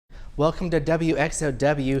Welcome to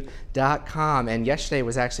WXOW.com. And yesterday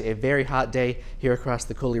was actually a very hot day here across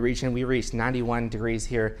the Coulee region. We reached 91 degrees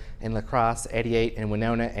here in La Crosse, 88 in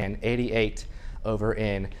Winona, and 88 over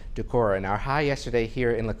in Decorah. And our high yesterday here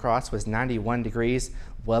in La Crosse was 91 degrees,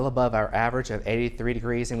 well above our average of 83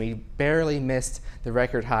 degrees, and we barely missed the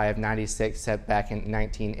record high of 96 set back in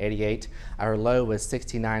 1988. Our low was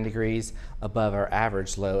 69 degrees, above our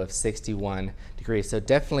average low of 61 degrees. So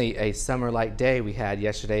definitely a summer-like day we had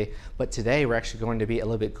yesterday, but today we're actually going to be a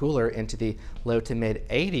little bit cooler into the low to mid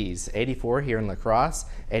 80s. 84 here in La Crosse,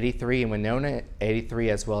 83 in Winona, 83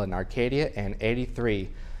 as well in Arcadia, and 83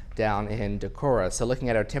 down in Decorah. So looking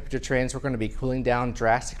at our temperature trends, we're going to be cooling down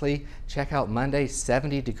drastically. Check out Monday,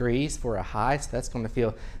 70 degrees for a high, so that's going to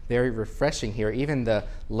feel very refreshing here. Even the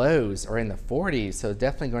lows are in the 40s, so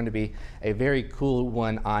definitely going to be a very cool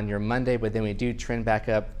one on your Monday, but then we do trend back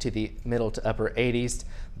up to the middle to upper 80s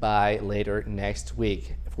by later next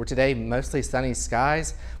week. For today, mostly sunny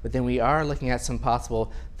skies, but then we are looking at some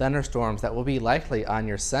possible thunderstorms that will be likely on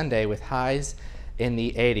your Sunday with highs in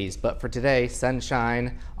the 80s. But for today,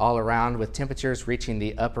 sunshine all around with temperatures reaching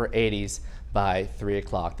the upper 80s by 3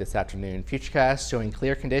 o'clock this afternoon. Futurecast showing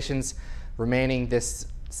clear conditions remaining this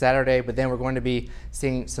Saturday, but then we're going to be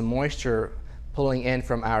seeing some moisture pulling in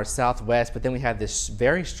from our southwest, but then we have this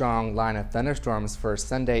very strong line of thunderstorms for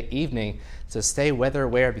Sunday evening. So stay weather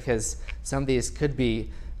aware because some of these could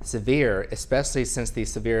be severe, especially since the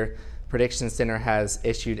Severe Prediction Center has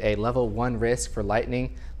issued a level 1 risk for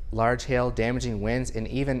lightning, large hail, damaging winds, and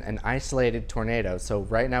even an isolated tornado. So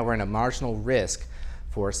right now we're in a marginal risk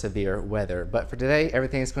for severe weather. But for today,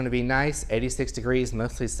 everything's going to be nice. 86 degrees,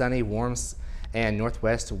 mostly sunny, warm and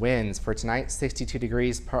northwest winds. For tonight, 62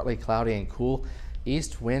 degrees, partly cloudy and cool.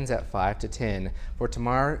 East winds at 5 to 10. For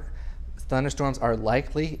tomorrow, thunderstorms are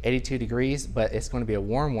likely, 82 degrees, but it's going to be a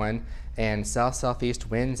warm one, and south-southeast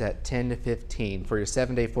winds at 10 to 15. For your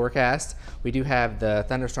 7-day forecast, we do have the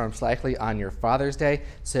thunderstorms likely on your Father's Day,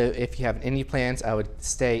 so if you have any plans, I would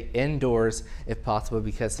stay indoors if possible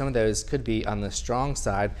because some of those could be on the strong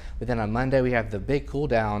side. But then on Monday, we have the big cool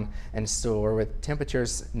down in store with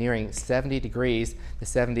temperatures nearing 70 degrees. The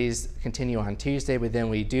 70s continue on Tuesday, but then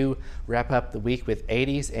we do wrap up the week with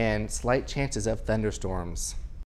 80s and slight chances of thunderstorms.